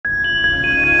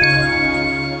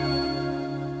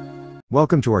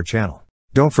Welcome to our channel.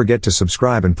 Don't forget to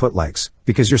subscribe and put likes,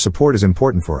 because your support is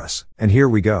important for us. And here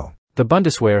we go. The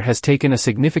Bundeswehr has taken a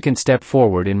significant step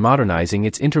forward in modernizing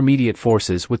its intermediate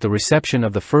forces with the reception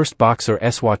of the first Boxer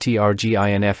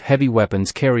sWaTrgInf heavy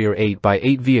weapons carrier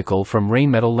 8x8 vehicle from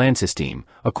Rheinmetall Landsysteme,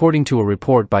 according to a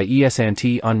report by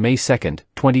ES&T on May 2,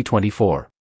 2024.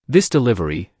 This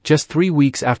delivery, just 3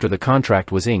 weeks after the contract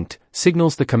was inked,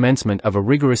 signals the commencement of a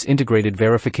rigorous integrated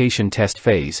verification test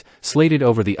phase, slated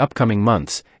over the upcoming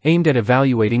months, aimed at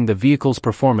evaluating the vehicle's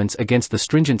performance against the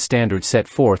stringent standards set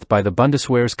forth by the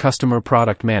Bundeswehr's Customer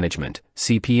Product Management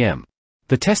 (CPM).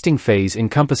 The testing phase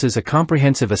encompasses a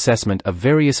comprehensive assessment of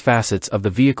various facets of the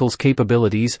vehicle's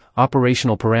capabilities,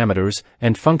 operational parameters,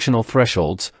 and functional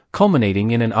thresholds,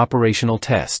 culminating in an operational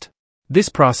test. This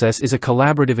process is a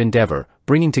collaborative endeavor,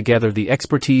 bringing together the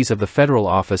expertise of the Federal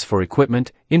Office for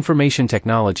Equipment, Information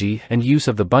Technology and Use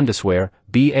of the Bundeswehr,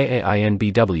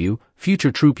 BAAINBW,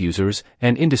 future troop users,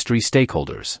 and industry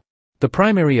stakeholders. The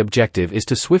primary objective is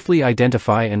to swiftly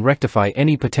identify and rectify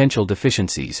any potential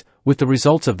deficiencies, with the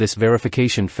results of this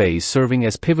verification phase serving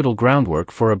as pivotal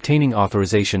groundwork for obtaining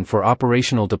authorization for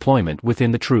operational deployment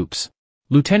within the troops.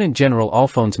 Lieutenant General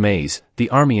Alphonse Mays, the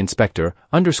Army Inspector,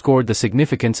 underscored the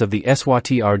significance of the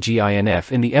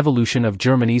sWaTrgInf in the evolution of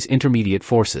Germany's intermediate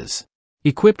forces.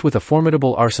 Equipped with a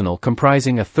formidable arsenal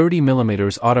comprising a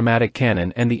 30mm automatic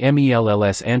cannon and the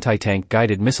MELLS anti-tank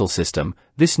guided missile system,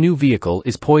 this new vehicle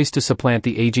is poised to supplant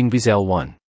the aging Wiesel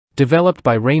 1. Developed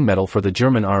by Rheinmetall for the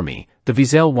German Army, the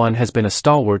Wiesel 1 has been a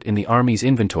stalwart in the Army's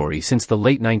inventory since the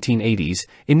late 1980s,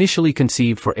 initially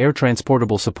conceived for air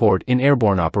transportable support in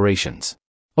airborne operations.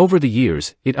 Over the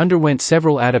years, it underwent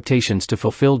several adaptations to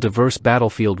fulfill diverse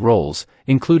battlefield roles,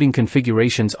 including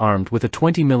configurations armed with a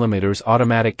 20mm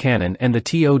automatic cannon and the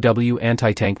TOW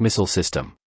anti-tank missile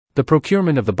system. The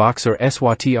procurement of the Boxer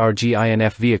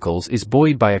sWaTrgInf vehicles is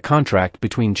buoyed by a contract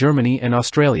between Germany and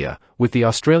Australia, with the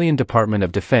Australian Department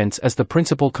of Defence as the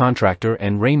principal contractor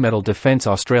and Rheinmetall Defence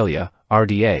Australia,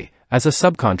 RDA, as a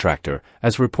subcontractor,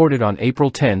 as reported on April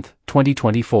 10,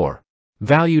 2024.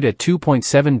 Valued at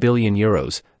 €2.7 billion,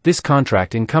 this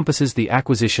contract encompasses the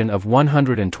acquisition of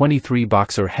 123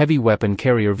 Boxer heavy weapon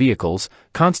carrier vehicles,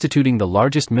 constituting the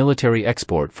largest military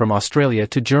export from Australia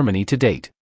to Germany to date.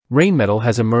 Rheinmetall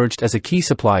has emerged as a key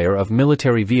supplier of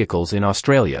military vehicles in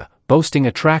Australia, boasting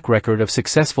a track record of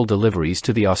successful deliveries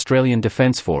to the Australian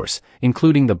Defence Force,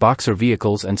 including the Boxer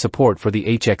vehicles and support for the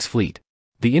HX fleet.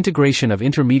 The integration of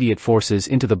intermediate forces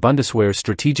into the Bundeswehr's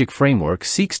strategic framework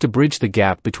seeks to bridge the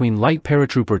gap between light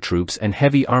paratrooper troops and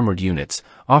heavy armored units,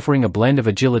 offering a blend of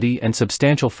agility and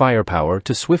substantial firepower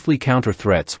to swiftly counter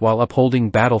threats while upholding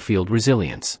battlefield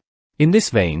resilience. In this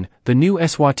vein, the new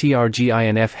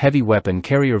sWaTrgInf heavy weapon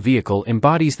carrier vehicle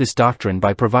embodies this doctrine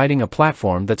by providing a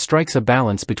platform that strikes a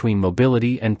balance between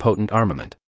mobility and potent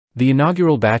armament. The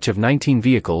inaugural batch of 19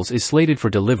 vehicles is slated for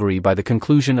delivery by the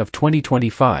conclusion of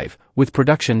 2025, with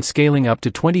production scaling up to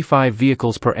 25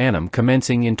 vehicles per annum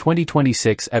commencing in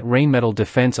 2026 at Rheinmetall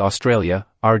Defence Australia,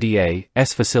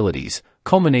 RDA's facilities,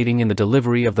 culminating in the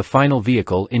delivery of the final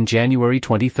vehicle in January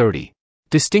 2030.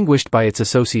 Distinguished by its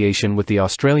association with the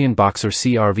Australian Boxer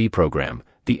CRV program,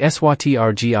 the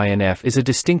sWaTrgInf is a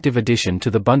distinctive addition to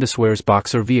the Bundeswehr's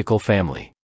Boxer vehicle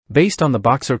family. Based on the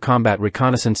Boxer Combat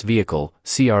Reconnaissance Vehicle,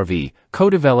 CRV,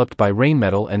 co-developed by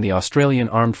Rheinmetall and the Australian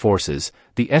Armed Forces,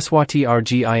 the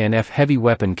sWaTrgInf heavy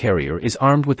weapon carrier is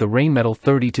armed with the Rheinmetall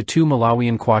 30-2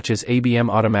 Malawian Quachas ABM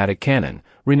automatic cannon,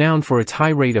 renowned for its high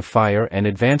rate of fire and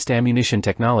advanced ammunition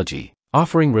technology,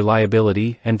 offering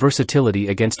reliability and versatility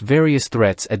against various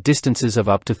threats at distances of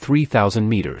up to 3,000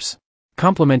 meters.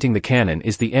 Complementing the cannon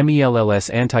is the MELLS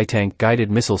anti-tank guided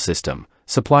missile system,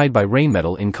 supplied by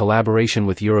Rheinmetall in collaboration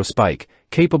with Eurospike,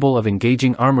 capable of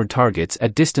engaging armored targets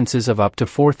at distances of up to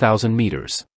 4,000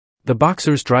 meters. The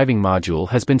Boxer's driving module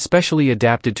has been specially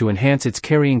adapted to enhance its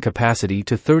carrying capacity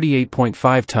to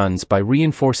 38.5 tons by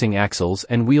reinforcing axles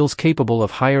and wheels capable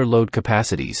of higher load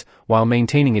capacities, while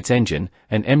maintaining its engine,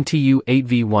 an MTU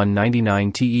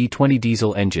 8V199 TE20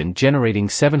 diesel engine generating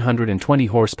 720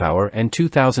 horsepower and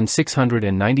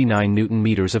 2,699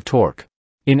 Nm of torque.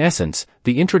 In essence,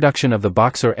 the introduction of the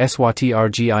Boxer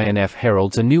sWaTrgInf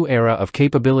heralds a new era of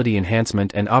capability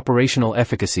enhancement and operational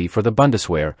efficacy for the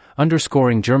Bundeswehr,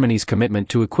 underscoring Germany's commitment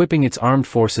to equipping its armed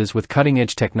forces with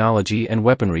cutting-edge technology and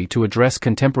weaponry to address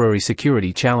contemporary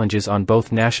security challenges on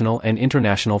both national and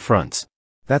international fronts.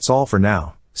 That's all for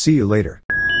now. See you later.